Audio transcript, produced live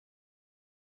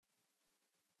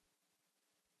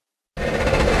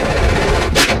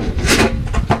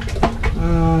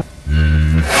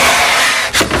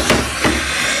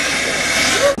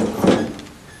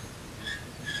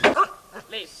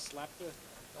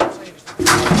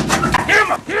Get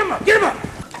him up! Get him up! Get him up!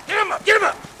 Get him up! Get him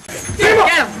up! Get him up!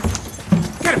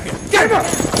 Get him! Get him up!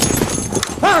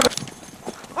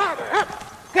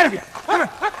 Get him! Come on!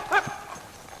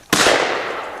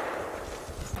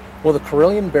 Well, the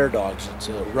Karelian bear dogs, it's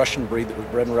a Russian breed that was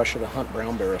bred in Russia to hunt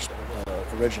brown bears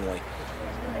originally.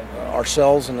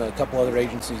 Ourselves and a couple other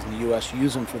agencies in the U.S.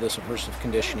 use them for this aversive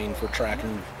conditioning for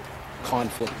tracking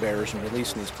conflict bears and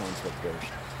releasing these conflict bears.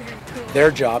 Their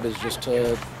job is just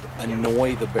to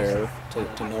annoy the bear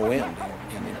to no end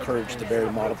and encourage the bear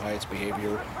to modify its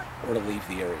behavior or to leave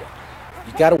the area.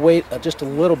 You got to wait just a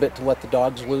little bit to let the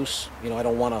dogs loose. You know, I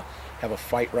don't want to have a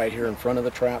fight right here in front of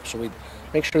the trap, so we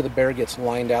make sure the bear gets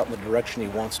lined out in the direction he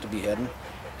wants to be heading,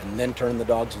 and then turn the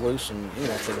dogs loose. And you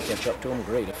know, if they can catch up to him,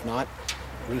 great. If not,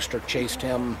 Rooster chased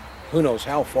him who knows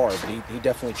how far, but he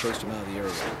definitely chased him out of the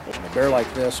area. And a bear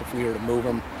like this, if we were to move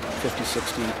him 50,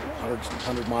 60,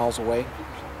 100 miles away,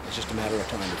 it's just a matter of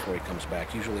time before he comes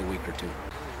back, usually a week or two.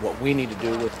 What we need to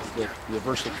do with the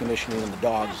aversive conditioning and the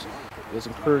dogs is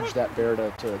encourage that bear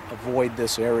to avoid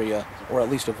this area, or at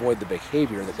least avoid the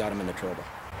behavior that got him into trouble.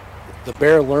 The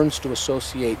bear learns to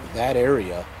associate that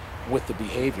area with the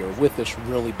behavior, with this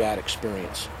really bad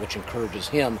experience, which encourages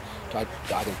him to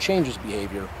either change his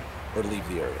behavior or to leave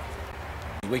the area.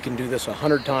 We can do this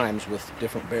 100 times with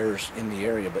different bears in the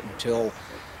area, but until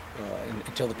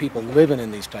the people living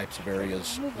in these types of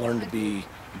areas learn to be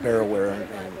bear aware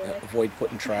and avoid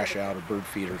putting trash out or bird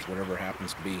feeders, whatever it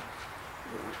happens to be,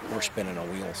 we're spinning our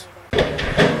wheels.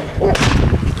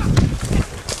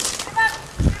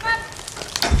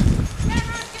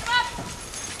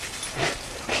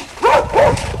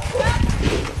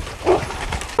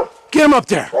 Get him up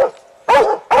there!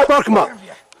 Bark him up!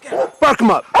 Bark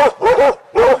him up!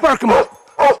 Bark him up!